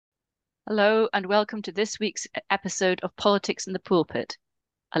Hello, and welcome to this week's episode of Politics in the Pulpit,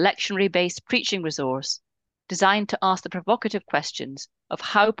 a lectionary-based preaching resource designed to ask the provocative questions of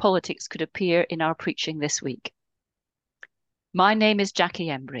how politics could appear in our preaching this week. My name is Jackie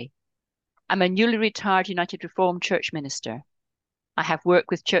Embry. I'm a newly retired United Reformed Church minister. I have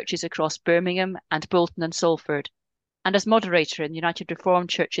worked with churches across Birmingham and Bolton and Salford, and as moderator in the United Reformed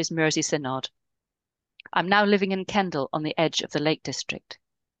Church's Mersey Synod. I'm now living in Kendal on the edge of the Lake District.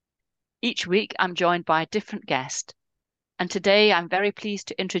 Each week, I'm joined by a different guest, and today I'm very pleased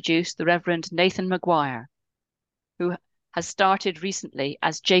to introduce the Reverend Nathan McGuire, who has started recently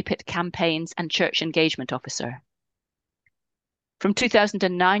as JPIT Campaigns and Church Engagement Officer. From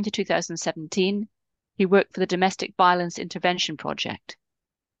 2009 to 2017, he worked for the Domestic Violence Intervention Project.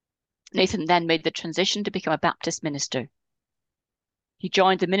 Nathan then made the transition to become a Baptist minister. He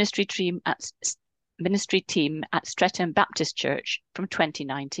joined the ministry team at Streatham Baptist Church from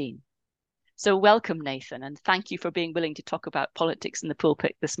 2019. So welcome, Nathan, and thank you for being willing to talk about politics in the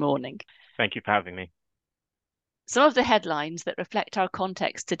pulpit this morning. Thank you for having me. Some of the headlines that reflect our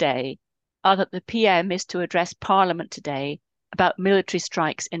context today are that the PM is to address Parliament today about military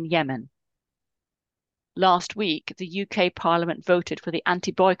strikes in Yemen. Last week, the UK Parliament voted for the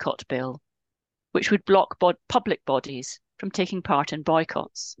anti-boycott bill, which would block public bodies from taking part in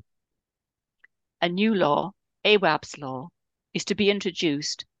boycotts. A new law, AWAB's law, is to be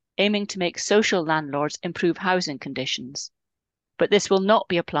introduced aiming to make social landlords improve housing conditions, but this will not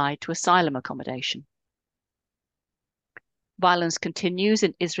be applied to asylum accommodation. Violence continues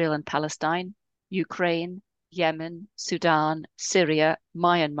in Israel and Palestine, Ukraine, Yemen, Sudan, Syria,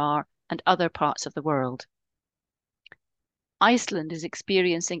 Myanmar, and other parts of the world. Iceland is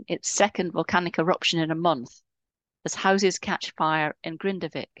experiencing its second volcanic eruption in a month as houses catch fire in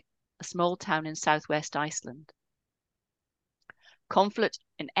Grindavik, a small town in southwest Iceland. Conflict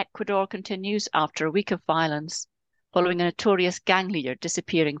in Ecuador continues after a week of violence following a notorious gang leader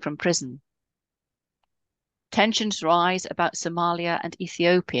disappearing from prison. Tensions rise about Somalia and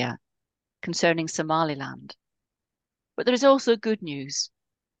Ethiopia concerning Somaliland. But there is also good news.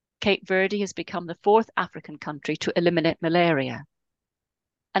 Cape Verde has become the fourth African country to eliminate malaria.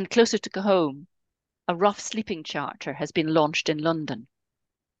 And closer to home, a rough sleeping charter has been launched in London.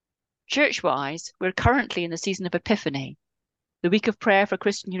 Church-wise, we're currently in the season of Epiphany. The week of prayer for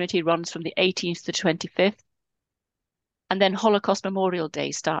Christian unity runs from the 18th to the 25th, and then Holocaust Memorial Day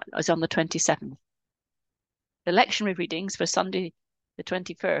is on the 27th. The lectionary readings for Sunday, the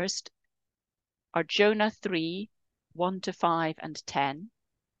 21st, are Jonah 3, 1 to 5 and 10,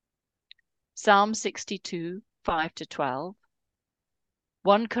 Psalm 62, 5 to 12,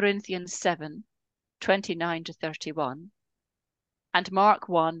 1 Corinthians 7, 29 to 31, and Mark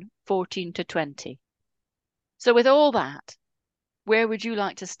 1, 14 to 20. So with all that, where would you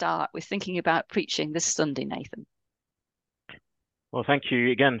like to start with thinking about preaching this Sunday, Nathan? Well, thank you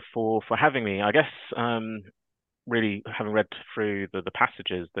again for having me. I guess really having read through the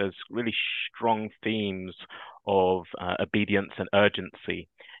passages, there's really strong themes of obedience and urgency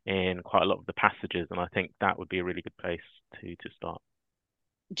in quite a lot of the passages, and I think that would be a really good place to start.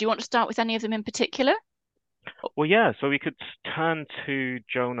 Do you want to start with any of them in particular? Well, yeah, so we could turn to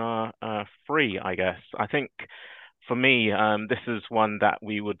Jonah 3, I guess. I think for me, this is one that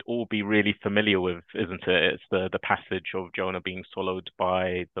we would all be really familiar with, isn't it? It's the passage of Jonah being swallowed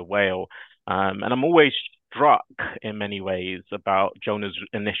by the whale. And I'm always struck in many ways about Jonah's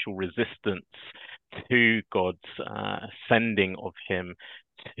initial resistance to God's sending of him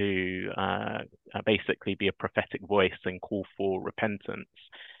to basically be a prophetic voice and call for repentance.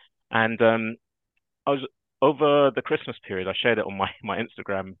 And I was over the Christmas period, I shared it on my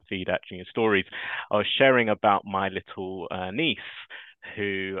Instagram feed, actually, in stories. I was sharing about my little niece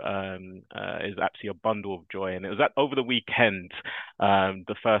who is actually a bundle of joy. And it was over the weekend,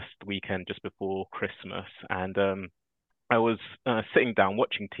 the first weekend just before Christmas. And I was sitting down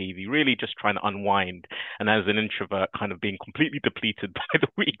watching TV, really just trying to unwind. And as an introvert, kind of being completely depleted by the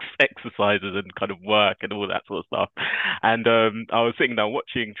week's exercises and kind of work and all that sort of stuff. And I was sitting down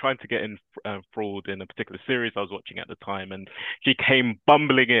watching, trying to get enthralled in a particular series I was watching at the time. And she came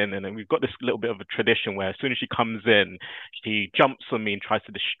bumbling in. And then we've got this little bit of a tradition where as soon as she comes in, she jumps on me and tries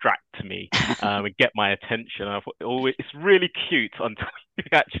to distract me and get my attention. And I thought, oh, it's really cute until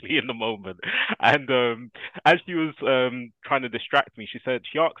actually in the moment. And as she was trying to distract me, she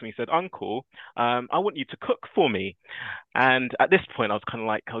asked me, Uncle, I want you to cook for me. And at this point, I was kind of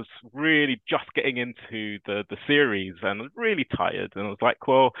like, I was really just getting into the series and I was really tired. And I was like,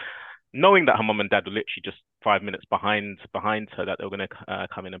 well, knowing that her mum and dad were literally just 5 minutes behind her, that they were going to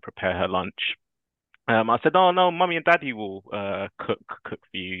come in and prepare her lunch. I said, "Oh no, mummy and daddy will cook for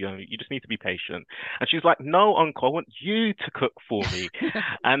you. You know, you just need to be patient." And she's like, "No, uncle, I want you to cook for me."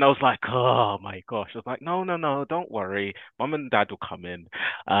 And I was like, "Oh my gosh!" I was like, "No, no, no, don't worry. Mum and dad will come in,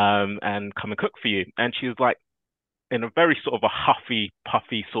 and come and cook for you." And she was like, in a very sort of a huffy,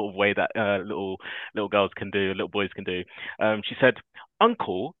 puffy sort of way that little girls can do, little boys can do. She said,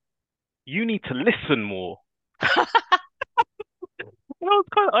 "Uncle, you need to listen more." And I was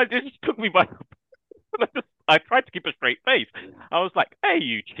kind of, it just took me by I tried to keep a straight face. I was like, "Hey,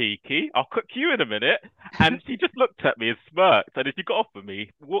 you cheeky, I'll cook you in a minute." And she just looked at me and smirked. And as she got off of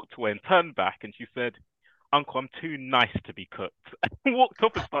me, walked away and turned back, and she said, "Uncle, I'm too nice to be cooked." And walked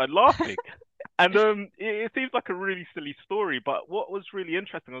off and started laughing. And it seems like a really silly story, but what was really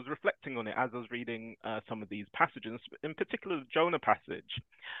interesting, I was reflecting on it as I was reading some of these passages, in particular the Jonah passage,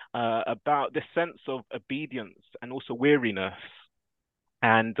 about this sense of obedience and also weariness,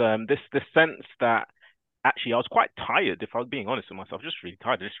 and this sense that actually I was quite tired. If I was being honest with myself, just really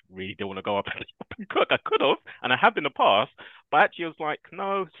tired. I just really didn't want to go up and cook. I could have, and I have in the past, but actually I was like,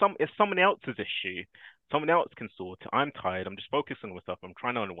 no, it's someone else's issue. Someone else can sort it. I'm tired. I'm just focusing on myself. I'm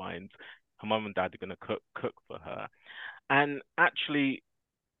trying to unwind. Her mum and dad are going to cook for her. And actually,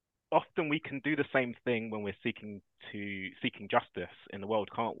 often we can do the same thing when we're seeking justice in the world,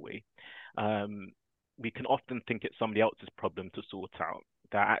 can't we? Um, we can often think it's somebody else's problem to sort out.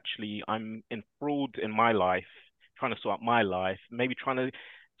 That actually I'm enthralled in my life, trying to sort out my life, maybe trying to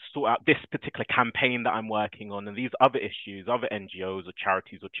sort out this particular campaign that I'm working on, and these other issues, other NGOs or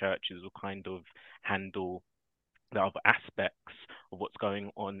charities or churches will kind of handle the other aspects of what's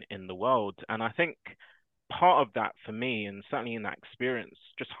going on in the world. And I think part of that for me, and certainly in that experience,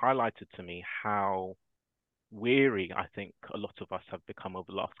 just highlighted to me how weary I think a lot of us have become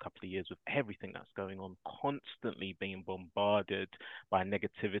over the last couple of years with everything that's going on, constantly being bombarded by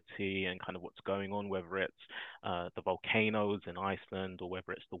negativity and kind of what's going on, whether it's the volcanoes in Iceland or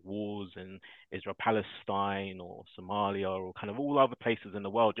whether it's the wars in Israel, Palestine or Somalia or kind of all other places in the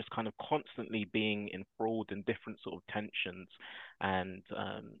world, just kind of constantly being enthralled in different sort of tensions and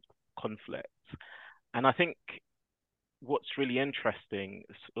conflicts. And I think what's really interesting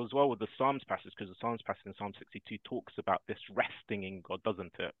as well with the Psalms passage, because the Psalms passage in Psalm 62 talks about this resting in God,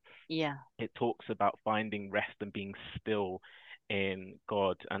 doesn't it? Yeah. It talks about finding rest and being still in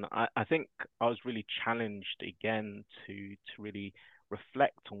God. And I think I was really challenged again to really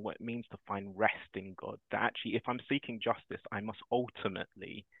reflect on what it means to find rest in God. That actually, if I'm seeking justice, I must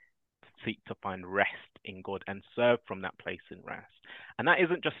ultimately seek to find rest in God and serve from that place in rest. And that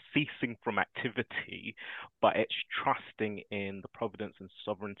isn't just ceasing from activity, but it's trusting in the providence and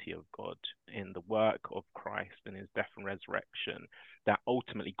sovereignty of God, in the work of Christ and his death and resurrection, that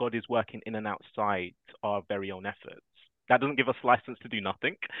ultimately God is working in and outside our very own efforts. That doesn't give us license to do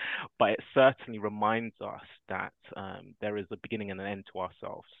nothing, but it certainly reminds us that there is a beginning and an end to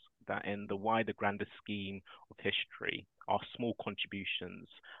ourselves, that in the wider, grander scheme of history, our small contributions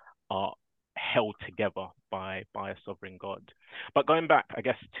are held together by a sovereign God. But going back, I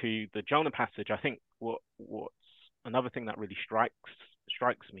guess, to the Jonah passage, I think what's another thing that really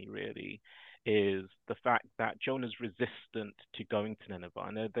strikes me really is the fact that Jonah's resistant to going to Nineveh.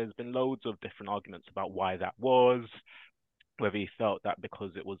 And there's been loads of different arguments about why that was, whether he felt that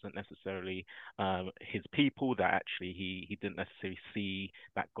because it wasn't necessarily his people, that actually he didn't necessarily see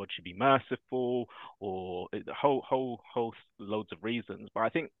that God should be merciful, or the whole loads of reasons. But I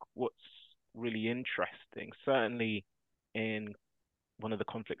think what's really interesting, certainly in one of the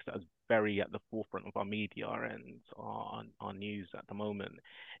conflicts that is very at the forefront of our media and our news at the moment,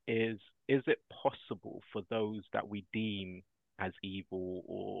 is it possible for those that we deem as evil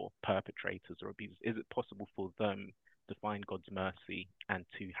or perpetrators or abusers, is it possible for them to find God's mercy and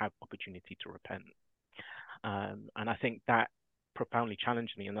to have opportunity to repent? And I think that profoundly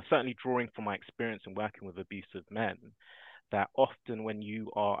challenged me. And that's certainly drawing from my experience in working with abusive men, that often when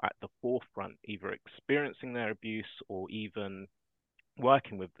you are at the forefront, either experiencing their abuse or even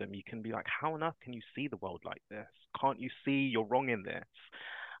working with them, you can be like, how on earth can you see the world like this? Can't you see you're wrong in this?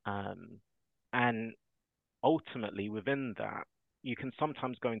 Um, and ultimately, within that, you can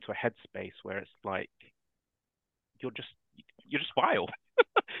sometimes go into a headspace where it's like you're just you're just vile,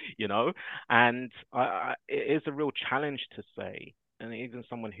 you know. And it is a real challenge to say, and even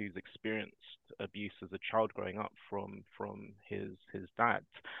someone who's experienced abuse as a child growing up from his dad,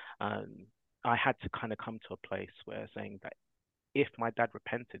 um, I had to kind of come to a place where saying that if my dad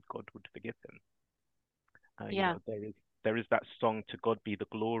repented, God would forgive him. You Yeah. know, there is that song, "To God be the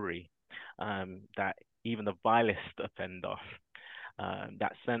glory," that even the vilest offender,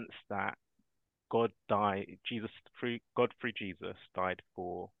 that sense that God died, God through Jesus died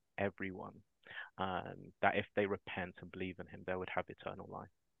for everyone. that if they repent and believe in him, they would have eternal life.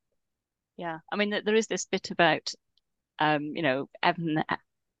 Yeah. I mean, there is this bit about, Evan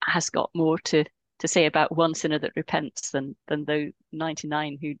has got more to say about one sinner that repents than those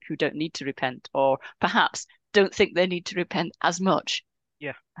 99 who don't need to repent, or perhaps don't think they need to repent as much.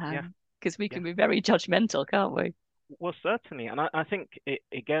 Yeah, yeah, Because we yeah. can be very judgmental, can't we? Well, certainly, and I think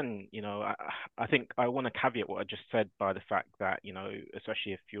again, I think I want to caveat what I just said by the fact that,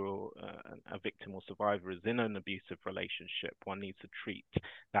 especially if you're a victim or survivor is in an abusive relationship, one needs to treat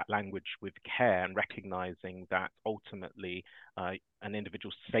that language with care and recognizing that ultimately an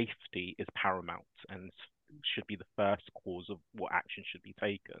individual's safety is paramount and should be the first cause of what action should be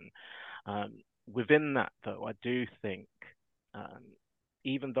taken. Within that, though, I do think um,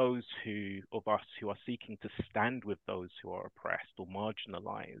 even those of us who are seeking to stand with those who are oppressed or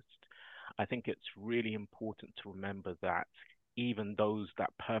marginalized, I think it's really important to remember that even those that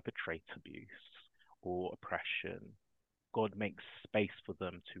perpetrate abuse or oppression, God makes space for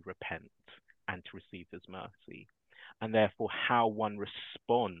them to repent and to receive his mercy. And therefore, how one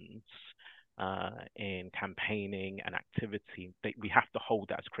responds in campaigning and activity, we have to hold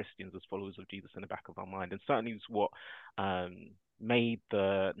that as Christians, as followers of Jesus, in the back of our mind. And certainly is what made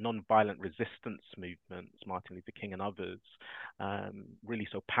the non-violent resistance movements, Martin Luther King and others, really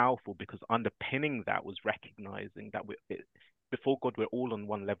so powerful, because underpinning that was recognizing that before God, we're all on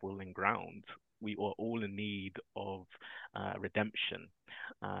one level in ground. We are all in need of redemption.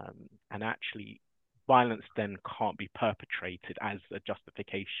 And actually, violence then can't be perpetrated as a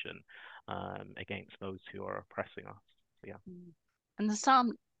justification against those who are oppressing us. So, yeah. And the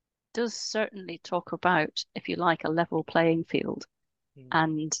psalm does certainly talk about, if you like, a level playing field,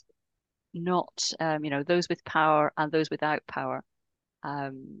 and not, those with power and those without power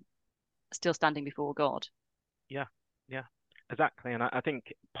still standing before God. Yeah, yeah, exactly. And I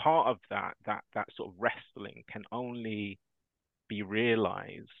think part of that sort of wrestling can only be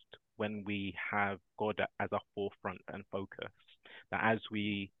realized when we have God as our forefront and focus. That as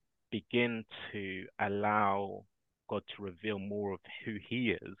we begin to allow God to reveal more of who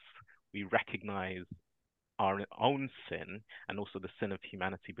he is, we recognize our own sin and also the sin of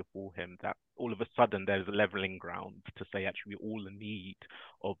humanity before him, that all of a sudden there's a leveling ground to say actually we're all in need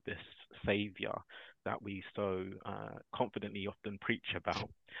of this savior that we so confidently often preach about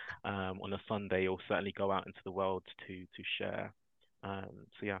on a Sunday, or certainly go out into the world to share.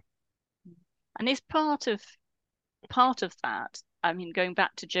 So yeah. And is part of that, I mean, going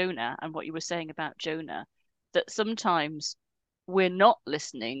back to Jonah and what you were saying about Jonah, that sometimes we're not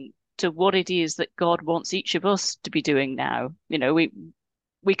listening to what it is that God wants each of us to be doing now.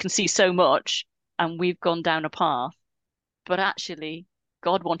 We can see so much and we've gone down a path, but actually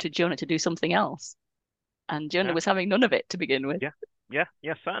God wanted Jonah to do something else. And Jonah Yeah. was having none of it to begin with. Yeah. Yeah.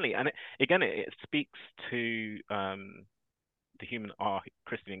 Yeah. Certainly. And it speaks to the human our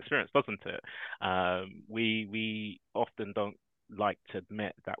Christian experience, doesn't it? We often don't like to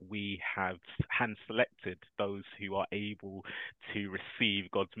admit that we have hand selected those who are able to receive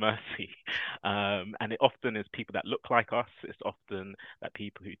God's mercy. And it often is people that look like us. It's often that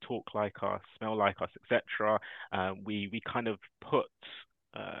people who talk like us, smell like us, etc. We kind of put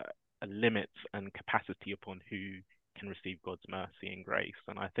a limit and capacity upon who can receive God's mercy and grace.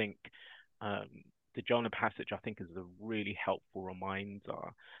 And I think um, the Jonah passage, I think, is a really helpful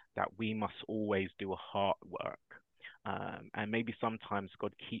reminder that we must always do a heart work. And maybe sometimes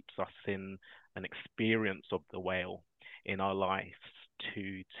God keeps us in an experience of the whale in our lives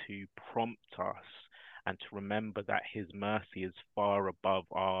to prompt us and to remember that his mercy is far above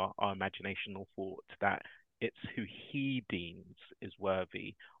our imagination or thought, that it's who he deems is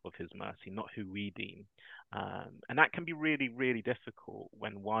worthy of his mercy, not who we deem. And that can be really, really difficult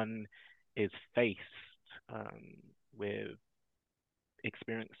when one is faced with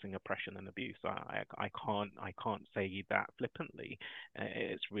experiencing oppression and abuse. I can't say that flippantly.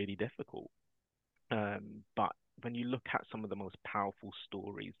 It's really difficult. But when you look at some of the most powerful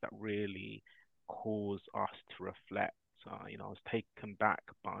stories that really cause us to reflect, I was taken back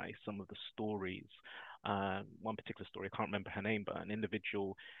by some of the stories. One particular story, I can't remember her name, but an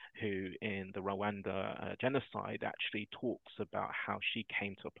individual who in the Rwanda genocide actually talks about how she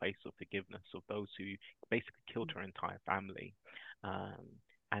came to a place of forgiveness of those who basically killed her entire family, um,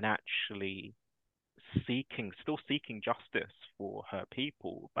 and actually still seeking justice for her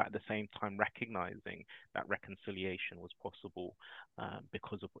people, but at the same time recognizing that reconciliation was possible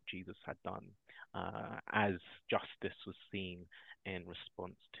because of what Jesus had done, as justice was seen in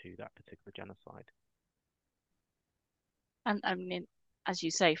response to that particular genocide. And I mean, as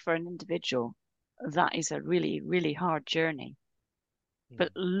you say, for an individual, that is a really, really hard journey. Mm.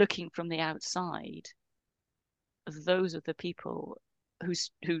 But looking from the outside, those are the people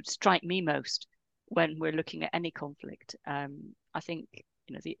who strike me most when we're looking at any conflict. I think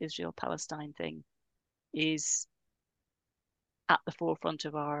the Israel-Palestine thing is at the forefront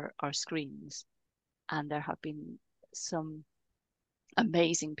of our screens, and there have been some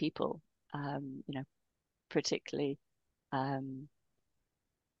amazing people, particularly um,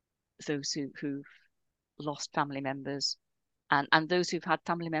 those who've lost family members, and those who've had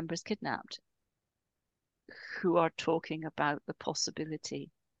family members kidnapped, who are talking about the possibility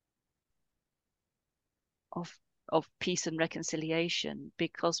of peace and reconciliation,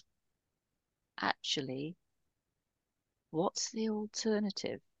 because actually, what's the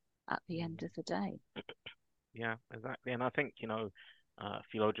alternative at the end Mm. of the day? Yeah, exactly. And I think,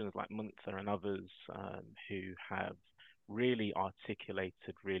 theologians like Munther and others who have really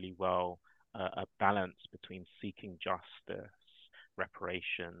articulated really well a balance between seeking justice,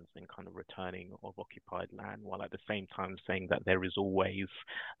 reparations, and kind of returning of occupied land, while at the same time saying that there is always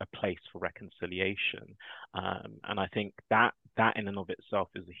a place for reconciliation. And I think that in and of itself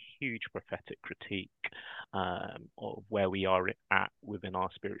is a huge prophetic critique of where we are at within our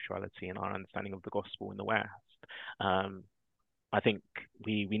spirituality and our understanding of the gospel in the West. Um, I think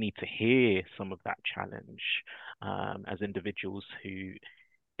we need to hear some of that challenge as individuals who,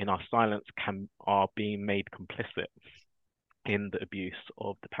 in our silence, are being made complicit in the abuse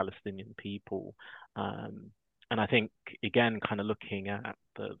of the Palestinian people. Um, and I think, again, kind of looking at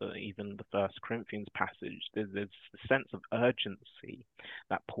even the First Corinthians passage, there's a sense of urgency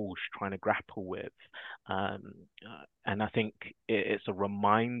that Paul's trying to grapple with. Um, and I think it's a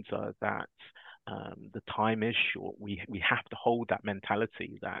reminder that the time is short. We have to hold that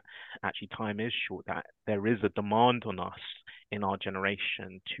mentality that actually time is short, that there is a demand on us in our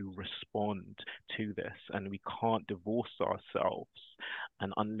generation to respond to this, and we can't divorce ourselves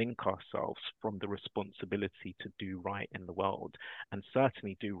and unlink ourselves from the responsibility to do right in the world, and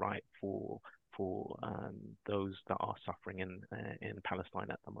certainly do right for those that are suffering in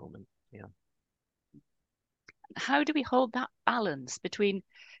Palestine at the moment. Yeah. How do we hold that balance between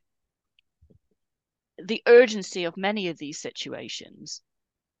the urgency of many of these situations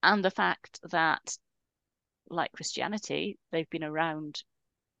and the fact that, like Christianity, they've been around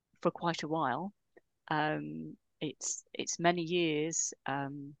for quite a while. It's many years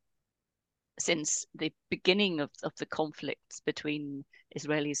since the beginning of the conflicts between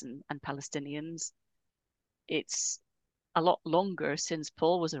Israelis and Palestinians. It's a lot longer since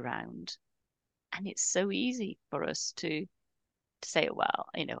Paul was around, and it's so easy for us to say, well,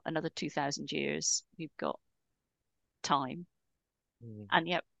 another 2,000 years, we've got time, Mm. and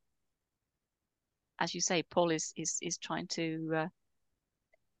yet, as you say, Paul is trying to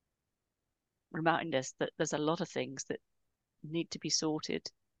remind us that there's a lot of things that need to be sorted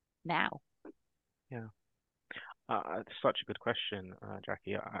now. Yeah. It's such a good question,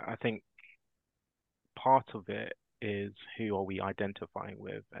 Jackie. I think part of it is, who are we identifying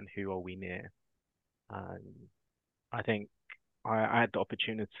with and who are we near? Um, I think I had the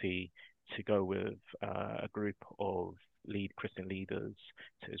opportunity to go with a group of Christian leaders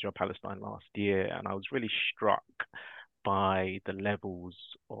to Israel Palestine last year, and I was really struck by the levels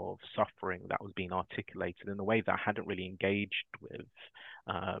of suffering that was being articulated in a way that I hadn't really engaged with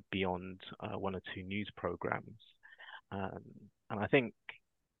beyond one or two news programs. Um, and I think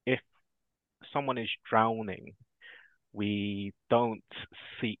if someone is drowning, we don't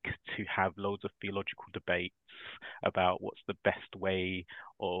seek to have loads of theological debates about what's the best way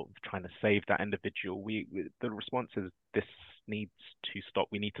of trying to save that individual. The response is, this needs to stop.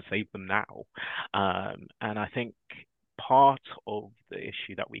 We need to save them now. And I think part of the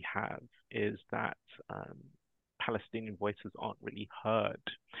issue that we have is that Palestinian voices aren't really heard.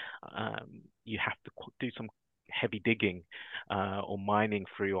 You have to do some heavy digging or mining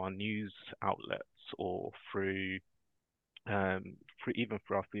through our news outlets or even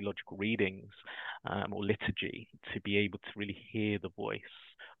for our theological readings or liturgy, to be able to really hear the voice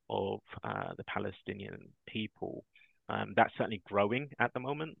of the Palestinian people. That's certainly growing at the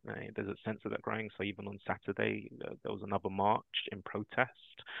moment. There's a sense of that growing. So even on Saturday, there was another march in protest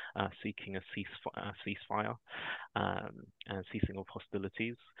seeking a ceasefire and ceasing of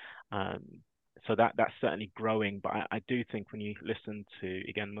hostilities. Um, so that's certainly growing. But I do think when you listen to,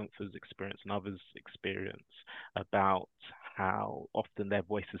 again, Munther's experience and others' experience about how often their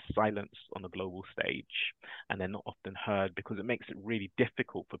voice is silenced on the global stage and they're not often heard, because it makes it really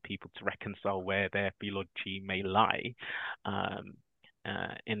difficult for people to reconcile where their theology may lie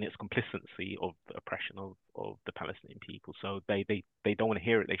in its complicity of the oppression of the Palestinian people. So they don't want to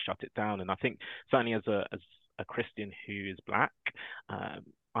hear it, they shut it down. And I think certainly as a Christian who is Black,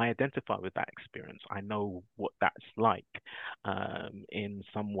 I identify with that experience. I know what that's like in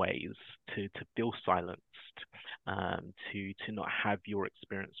some ways to feel silenced, to not have your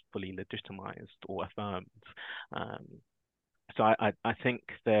experience fully legitimized or affirmed. Um, so I think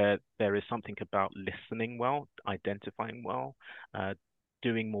there is something about listening well, identifying well, uh,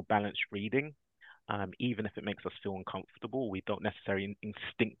 doing more balanced reading, even if it makes us feel uncomfortable. We don't necessarily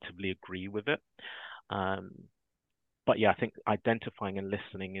instinctively agree with it. Um, but yeah, I think identifying and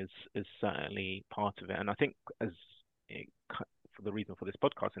listening is certainly part of it. And I think as it, for the reason for this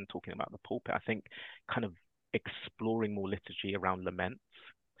podcast and talking about the pulpit, I think kind of exploring more liturgy around laments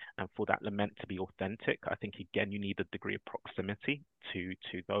and for that lament to be authentic, I think again you need a degree of proximity to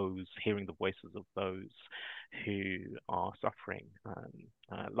those, hearing the voices of those who are suffering.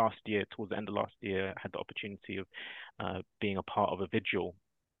 Last year, towards the end of last year, I had the opportunity of being a part of a vigil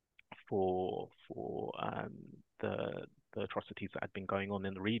for the the atrocities that had been going on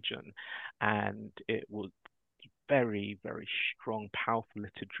in the region, and it was very, very strong, powerful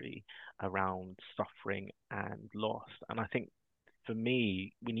liturgy around suffering and loss. And I think for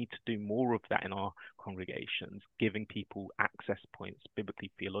me, we need to do more of that in our congregations, giving people access points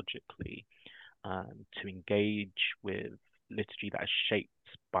biblically, theologically, to engage with liturgy that is shaped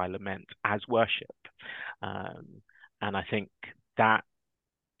by lament as worship. Um, and I think that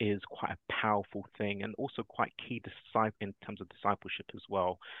is quite a powerful thing and also quite key in terms of discipleship as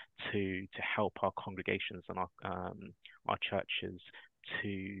well to help our congregations and our churches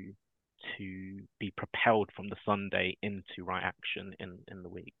to be propelled from the Sunday into right action in the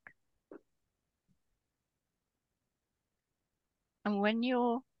week. And when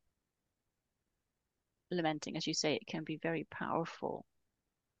you're lamenting, as you say, it can be very powerful.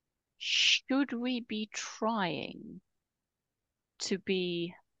 Should we be trying to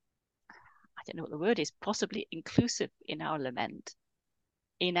be, I don't know what the word is, possibly inclusive in our lament,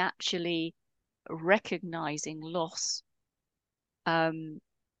 in actually recognizing loss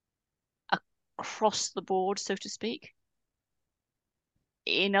across the board, so to speak?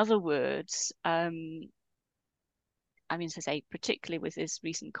 In other words, I mean, to say, particularly with this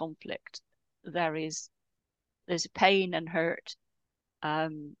recent conflict, there's pain and hurt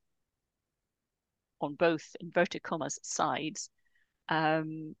on both inverted commas sides.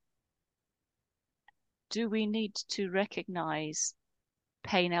 Do we need to recognize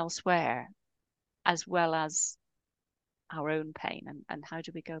pain elsewhere as well as our own pain, and how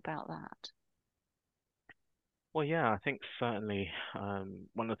do we go about that? Well, yeah, I think certainly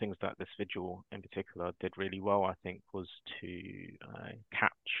one of the things that this vigil in particular did really well, I think, was to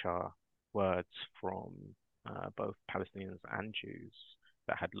capture words from both Palestinians and Jews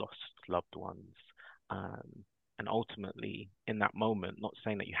that had lost loved ones. Um, and ultimately, in that moment, not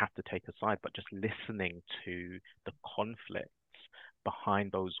saying that you have to take a side, but just listening to the conflicts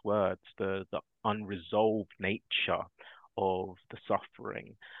behind those words, the unresolved nature of the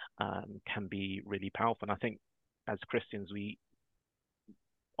suffering can be really powerful. And I think as Christians, we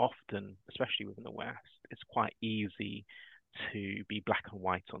often, especially within the West, it's quite easy to be black and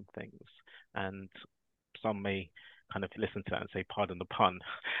white on things. And some may kind of listen to that and say, pardon the pun.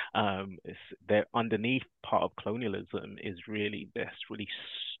 There underneath part of colonialism is really this really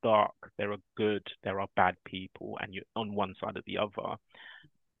stark, there are good, there are bad people, and you're on one side or the other.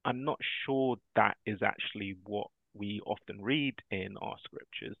 I'm not sure that is actually what we often read in our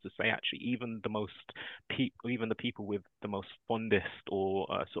scriptures to say actually even the most even the people with the most fondest or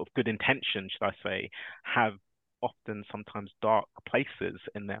sort of good intention, should I say, have often sometimes dark places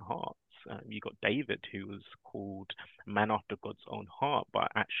in their hearts. You got David, who was called a man after God's own heart, but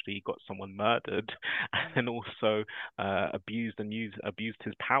actually got someone murdered, and also abused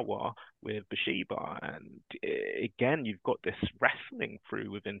his power with Bathsheba. And again, you've got this wrestling through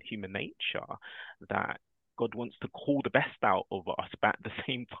within human nature that God wants to call the best out of us, but at the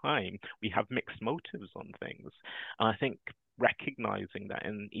same time, we have mixed motives on things. And I think recognizing that,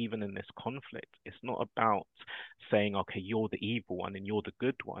 and even in this conflict, it's not about saying, okay, you're the evil one and you're the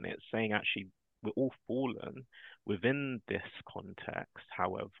good one. It's saying, actually, we're all fallen within this context.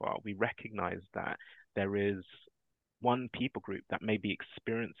 However, we recognize that there is one people group that may be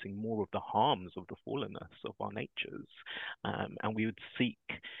experiencing more of the harms of the fallenness of our natures. And we would seek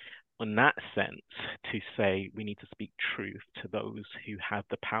in that sense to say we need to speak truth to those who have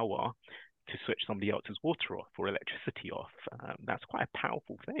the power to switch somebody else's water off or electricity off. That's quite a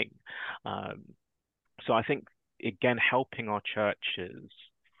powerful thing. So I think, again, helping our churches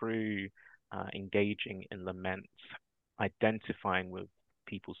through engaging in laments, identifying with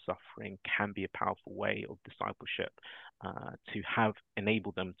people's suffering can be a powerful way of discipleship, to have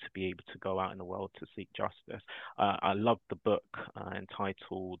enable them to be able to go out in the world to seek justice. I love the book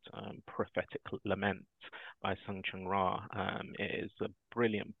entitled Prophetic Lament by Sung Chung Ra. It is a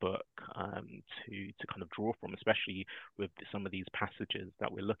brilliant book to kind of draw from, especially with some of these passages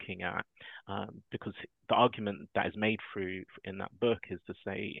that we're looking at, because the argument that is made through in that book is to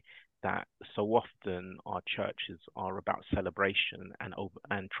say that so often our churches are about celebration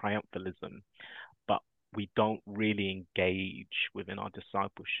and triumphalism, but we don't really engage within our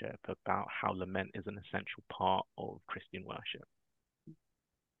discipleship about how lament is an essential part of Christian worship.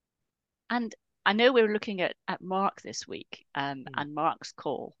 And I know we're looking at Mark this week, and Mark's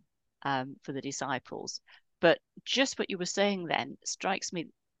call for the disciples, but just what you were saying then strikes me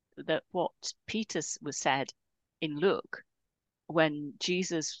that what Peter was said in Luke when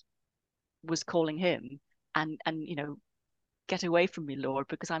Jesus was calling him and get away from me, Lord,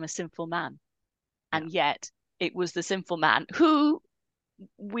 because I'm a sinful man. And yet it was the sinful man who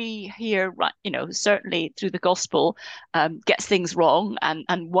we hear, right, certainly through the gospel, gets things wrong, and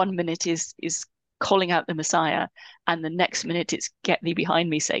 1 minute is calling out the Messiah, and the next minute it's get thee behind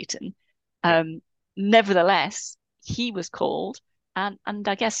me, Satan. Nevertheless, he was called, and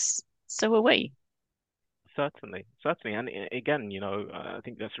I guess so are we. Certainly. And again, I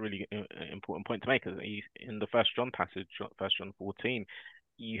think that's a really important point to make. In the First John passage, First John 14,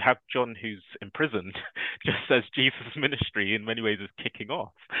 you have John who's imprisoned, just as Jesus' ministry in many ways is kicking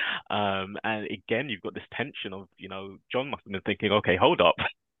off. And again, you've got this tension of, John must have been thinking, okay, hold up,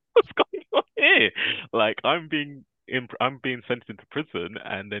 what's going on here? Like I'm being sent into prison,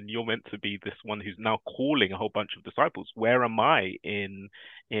 and then you're meant to be this one who's now calling a whole bunch of disciples. Where am I in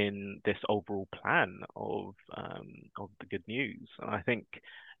this overall plan of the good news? And I think,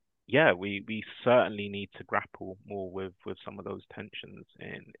 we certainly need to grapple more with some of those tensions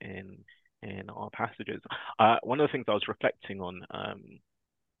in our passages. One of the things I was reflecting on,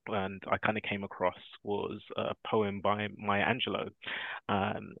 and I kind of came across, was a poem by Maya Angelou.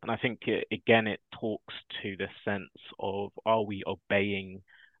 And I think it talks to the sense of, are we obeying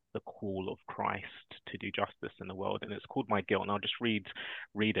the call of Christ to do justice in the world? And it's called My Guilt, and I'll just read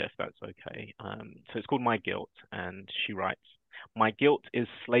it if that's okay. So it's called My Guilt, and she writes, "My guilt is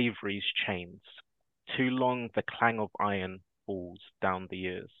slavery's chains. Too long the clang of iron falls down the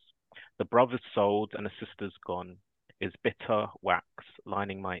years. The brothers sold and the sisters gone is bitter wax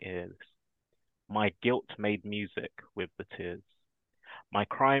lining my ears. My guilt made music with the tears. My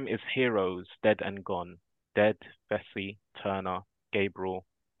crime is heroes dead and gone. Dead Vesey, Turner, Gabriel,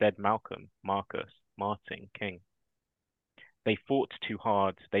 dead Malcolm, Marcus, Martin, King. They fought too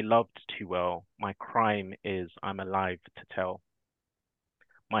hard, they loved too well. My crime is I'm alive to tell.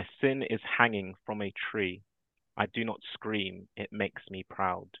 My sin is hanging from a tree. I do not scream, it makes me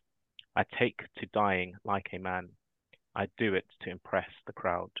proud. I take to dying like a man. I do it to impress the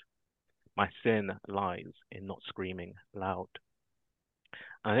crowd. My sin lies in not screaming loud."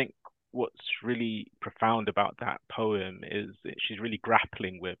 I think what's really profound about that poem is that she's really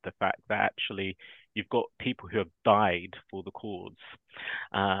grappling with the fact that actually you've got people who have died for the cause,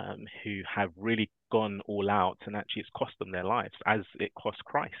 who have really gone all out, and actually it's cost them their lives, as it cost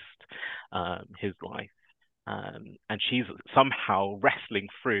Christ his life. And she's somehow wrestling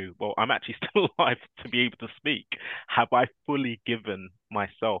through, well, I'm actually still alive to be able to speak. Have I fully given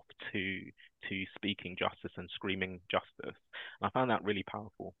myself to speaking justice and screaming justice? And I found that really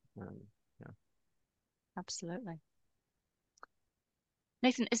powerful. Absolutely.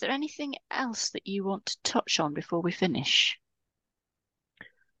 Nathan, is there anything else that you want to touch on before we finish?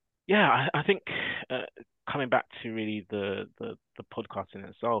 Yeah, I think coming back to really the podcast in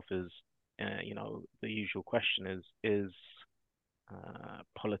itself is, the usual question is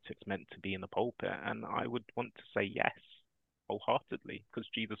politics meant to be in the pulpit? And I would want to say yes, wholeheartedly, because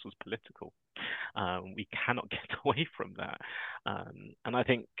Jesus was political. We cannot get away from that. And I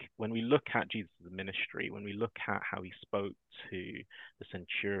think when we look at Jesus' ministry, when we look at how he spoke to the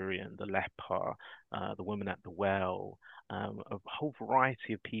centurion, the leper, the woman at the well, a whole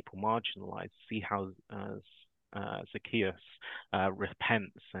variety of people marginalized, see how Zacchaeus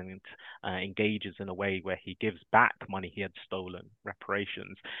repents and engages in a way where he gives back money he had stolen,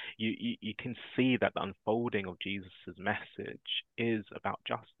 reparations. You can see that the unfolding of Jesus's message is about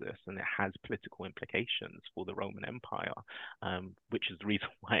justice, and it has political implications for the Roman Empire, which is the reason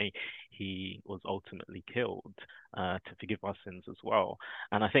why he was ultimately killed, to forgive our sins as well.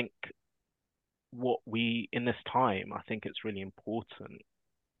 And I think in this time, I think it's really important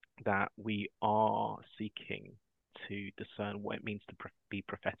that we are seeking to discern what it means to be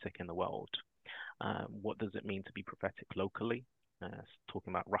prophetic in the world. What does it mean to be prophetic locally?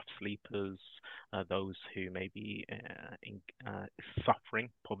 talking about rough sleepers, those who may be suffering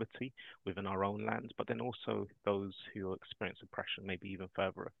poverty within our own land, but then also those who experience oppression, maybe even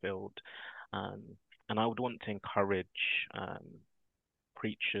further afield. Um, and I would want to encourage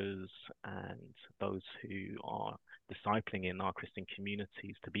preachers and those who are discipling in our Christian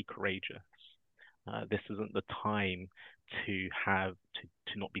communities to be courageous. This isn't the time to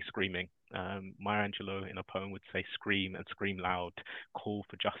not be screaming. Maya Angelou in a poem would say, "Scream and scream loud, call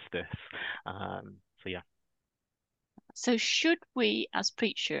for justice." So yeah. So should we, as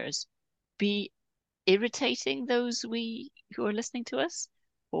preachers, be irritating those who are listening to us,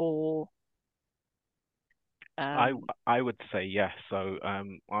 or I um, I would say yes. So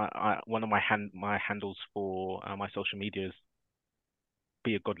one of my handles for my social media is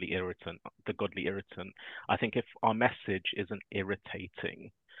be a godly irritant, the godly irritant. I think if our message isn't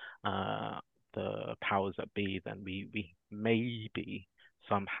irritating uh, the powers that be, then we maybe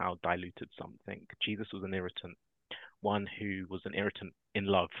somehow diluted something. Jesus was an irritant, one who was an irritant in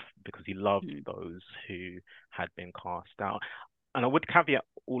love because he loved hmm, those who had been cast out. And I would caveat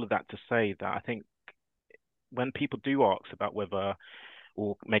all of that to say that I think when people do ask about whether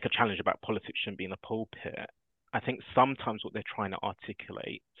or make a challenge about politics shouldn't be in the pulpit, I think sometimes what they're trying to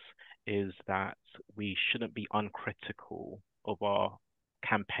articulate is that we shouldn't be uncritical of our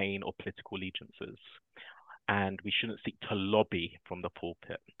campaign or political allegiances, and we shouldn't seek to lobby from the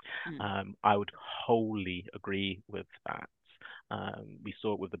pulpit. hmm, I would wholly agree with that. We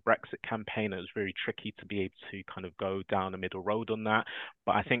saw it with the Brexit campaign. It was very tricky to be able to kind of go down a middle road on that.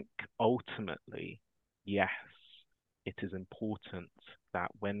 But I think ultimately, yes, it is important that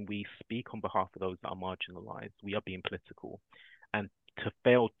when we speak on behalf of those that are marginalized, we are being political. And to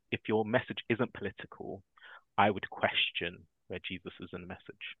fail, if your message isn't political, I would question where Jesus is in the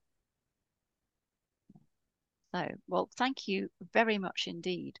message. so, well, thank you very much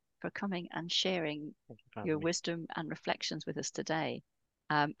indeed for coming and sharing Thank you for your having me. wisdom and reflections with us today.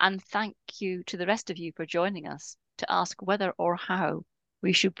 And thank you to the rest of you for joining us to ask whether or how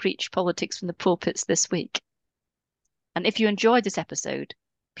we should preach politics from the pulpits this week. And if you enjoyed this episode,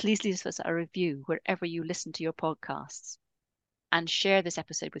 please leave us a review wherever you listen to your podcasts and share this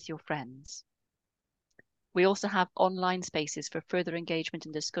episode with your friends. We also have online spaces for further engagement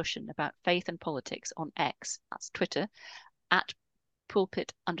and discussion about faith and politics on X, that's Twitter, at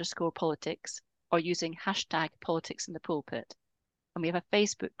pulpit_politics, or using hashtag politics in the pulpit. And we have a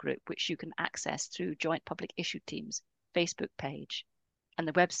Facebook group which you can access through Joint Public Issue Team's Facebook page and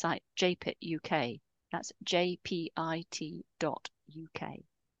the website JPIT UK. That's jpit.uk.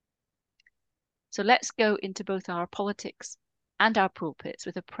 So let's go into both our politics and our pulpits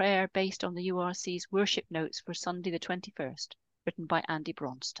with a prayer based on the URC's worship notes for Sunday the 21st, written by Andy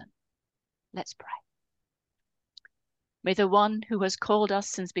Bronston. Let's pray. May the one who has called us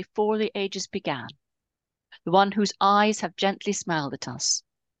since before the ages began, the one whose eyes have gently smiled at us,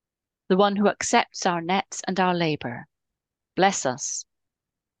 the one who accepts our nets and our labour, bless us,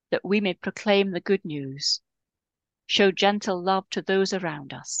 that we may proclaim the good news, show gentle love to those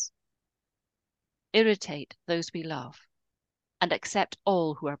around us, irritate those we love, and accept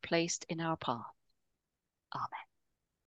all who are placed in our path. Amen.